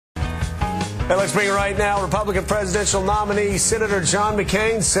And let's bring right now Republican presidential nominee, Senator John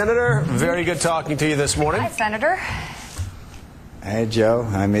McCain. Senator, very good talking to you this morning. Hi, Senator. Hi, Joe.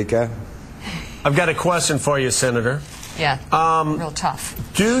 Hi, Mika. I've got a question for you, Senator. Yeah, real tough.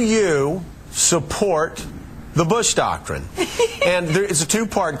 Do you support the Bush Doctrine? And it's a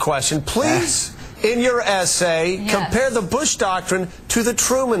two-part question. Please, in your essay, yes, compare the Bush Doctrine to the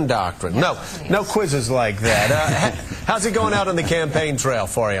Truman Doctrine. Yes, no quizzes like that. How's it going out on the campaign trail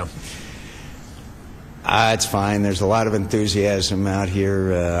for you? It's fine. There's a lot of enthusiasm out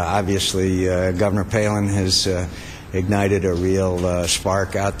here. Obviously, Governor Palin has ignited a real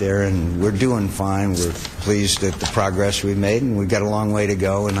spark out there, and we're doing fine. We're pleased at the progress we've made, and we've got a long way to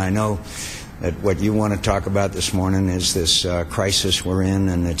go. And I know that what you want to talk about this morning is this crisis we're in,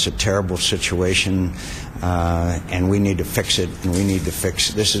 and it's a terrible situation, and we need to fix it, and we need to fix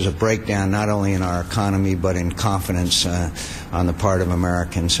it. This is a breakdown not only in our economy but in confidence on the part of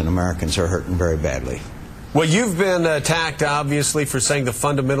Americans, and Americans are hurting very badly. Well, you've been attacked, obviously, for saying the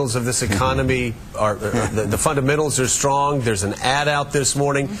fundamentals of this economy are the fundamentals are strong. There's an ad out this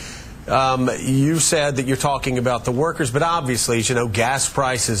morning. You said that you're talking about the workers, but obviously, as you know, gas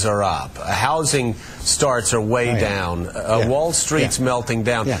prices are up. Housing starts are way down. Wall Street's melting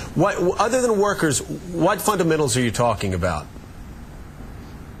down. What, other than workers, what fundamentals are you talking about?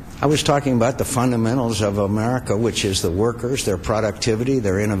 I was talking about the fundamentals of America, which is the workers, their productivity,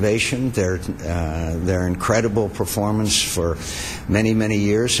 their innovation, their incredible performance for many, many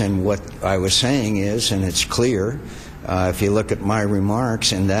years. And what I was saying is, and it's clear, if you look at my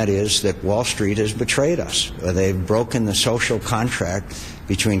remarks, and that is that Wall Street has betrayed us. They've broken the social contract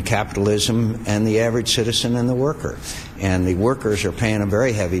between capitalism and the average citizen and the worker. And the workers are paying a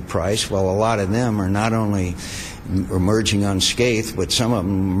very heavy price, while a lot of them are not only emerging unscathed, but some of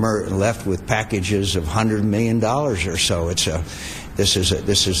them are left with packages of $100 million or so. This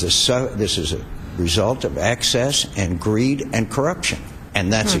is a result of excess and greed and corruption.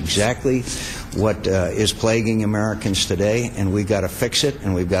 And that's exactly what is plaguing Americans today, and we've got to fix it,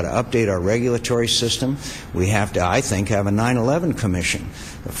 and we've got to update our regulatory system. We have to, I think, have a 9/11 commission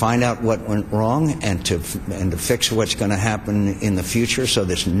to find out what went wrong and to fix what's going to happen in the future so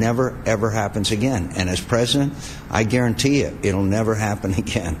this never, ever happens again. And as president, I guarantee you, it'll never happen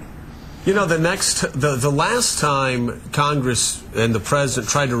again. You know, the last time Congress and the president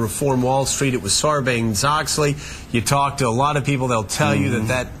tried to reform Wall Street, it was Sarbanes-Oxley. You talk to a lot of people, they'll tell you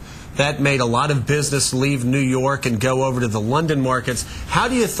that made a lot of business leave New York and go over to the London markets. How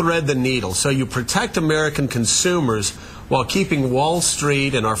do you thread the needle so you protect American consumers while keeping Wall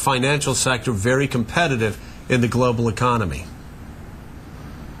Street and our financial sector very competitive in the global economy?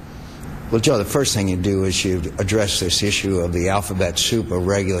 Well, Joe, the first thing you do is you address this issue of the alphabet soup of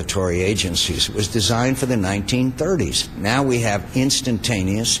regulatory agencies. It was designed for the 1930s. Now we have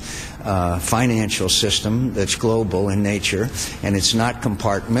instantaneous financial system that's global in nature, and it's not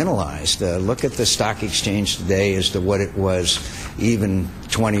compartmentalized. Look at the stock exchange today as to what it was even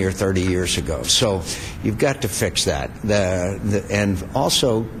 20 or 30 years ago. So you've got to fix that. And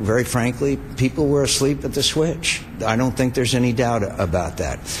also, very frankly, people were asleep at the switch. I don't think there's any doubt about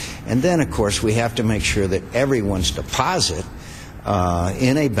that. And then, of course, we have to make sure that everyone's deposit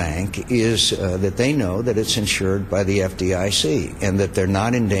in a bank is that they know that it's insured by the FDIC and that they're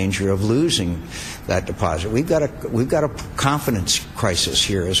not in danger of losing that deposit. We've got a confidence crisis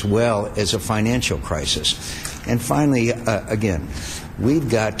here as well as a financial crisis. And finally, again, we've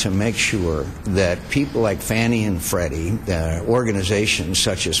got to make sure that people like Fannie and Freddie, organizations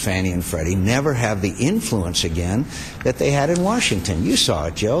such as Fannie and Freddie, never have the influence again that they had in Washington. You saw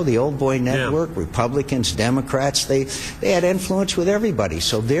it, Joe, the Old Boy Network, Republicans, Democrats, they had influence with everybody.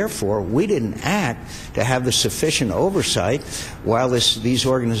 So therefore, we didn't act to have the sufficient oversight while these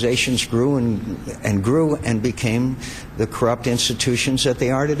organizations grew and grew and became the corrupt institutions that they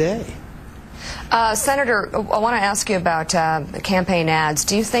are today. Senator, I want to ask you about the campaign ads.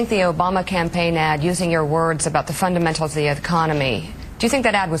 Do you think the Obama campaign ad, using your words about the fundamentals of the economy, do you think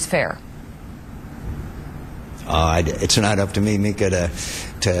that ad was fair? It's not up to me, Mika,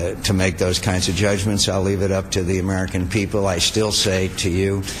 to make those kinds of judgments. I'll leave it up to the American people. I still say to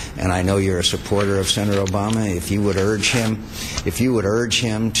you, and I know you're a supporter of Senator Obama, if you would urge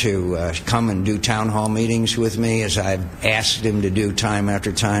him to come and do town hall meetings with me, as I've asked him to do time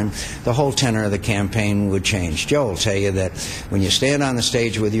after time, the whole tenor of the campaign would change. Joe will tell you that when you stand on the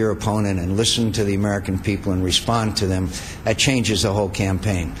stage with your opponent and listen to the American people and respond to them, that changes the whole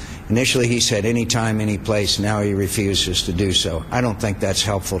campaign. Initially, he said anytime, any place. Now he refuses to do so. I don't think that's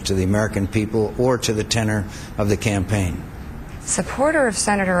helpful to the American people or to the tenor of the campaign. Supporter of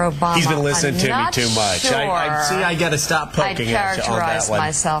Senator Obama. He's been listening to me not too much. Sure I got to stop poking I'd at you on that characterize one.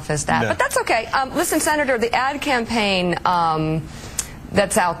 myself as that. No. But that's okay. Listen, Senator, the ad campaign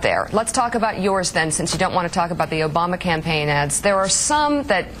that's out there. Let's talk about yours then, since you don't want to talk about the Obama campaign ads. There are some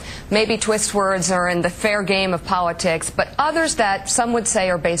that maybe twist words or in the fair game of politics, but others that some would say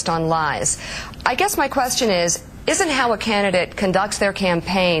are based on lies. I guess my question is, isn't how a candidate conducts their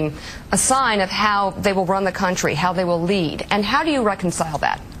campaign a sign of how they will run the country, how they will lead? And how do you reconcile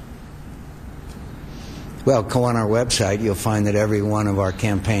that? Well, go on our website. You'll find that every one of our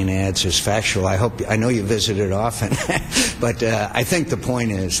campaign ads is factual. I know you visit it often, but I think the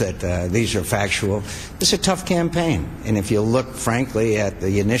point is that these are factual. It's a tough campaign, and if you look, frankly, at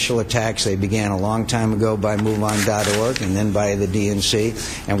the initial attacks, they began a long time ago by MoveOn.org and then by the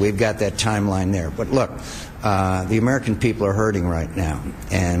DNC, and we've got that timeline there. But look, the American people are hurting right now,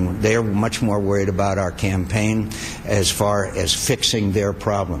 and they're much more worried about our campaign as far as fixing their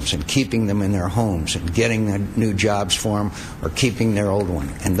problems and keeping them in their homes and getting new jobs for them or keeping their old one.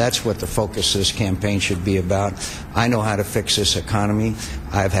 And that's what the focus of this campaign should be about. I know how to fix this economy.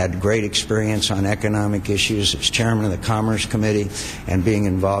 I've had great experience on economic issues as chairman of the Commerce Committee and being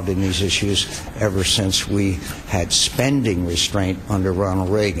involved in these issues ever since we had spending restraint under Ronald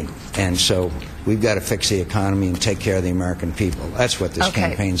Reagan. And so we've got to fix the economy and take care of the American people. That's what this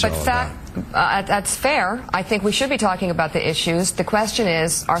campaign's all about. That's fair. I think we should be talking about the issues. The question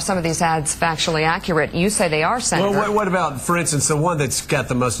is, are some of these ads factually accurate? You say they are, Senator. Well, what about, for instance, the one that's got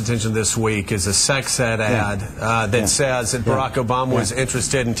the most attention this week is a sex ed ad that says that Barack Obama was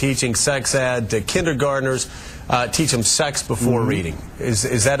interested in teaching sex ed to kindergartners, teach them sex before reading.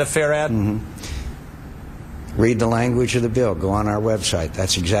 Is that a fair ad? Read the language of the bill. Go on our website.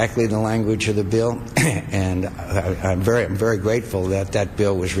 That's exactly the language of the bill, and I'm very grateful that that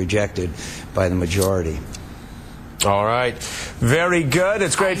bill was rejected by the majority. All right. Very good.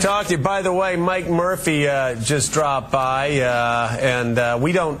 It's great talking to you. By the way, Mike Murphy just dropped by, and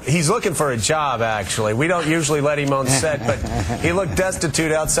he's looking for a job, actually. We don't usually let him on set, but he looked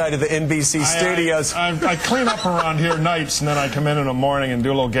destitute outside of the NBC studios. I clean up around here nights, and then I come in the morning and do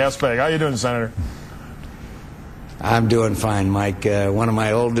a little gas bag. How you doing, Senator? I'm doing fine, Mike. One of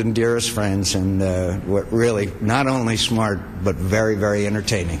my old and dearest friends, and really not only smart, but very, very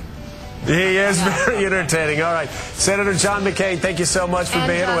entertaining. He is very entertaining. All right. Senator John McCain, thank you so much for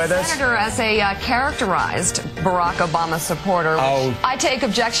being with us. Senator, as a characterized Barack Obama supporter, which I take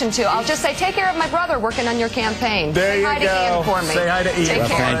objection to, I'll just say, take care of my brother working on your campaign. There you go. Say hi to Ian for me. Say hi to Ian. Take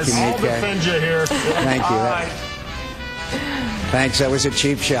care. Thank you, I'll defend you here. Thank you. All right. Thanks. That was a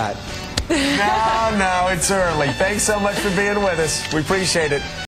cheap shot. No, it's early. Thanks so much for being with us. We appreciate it.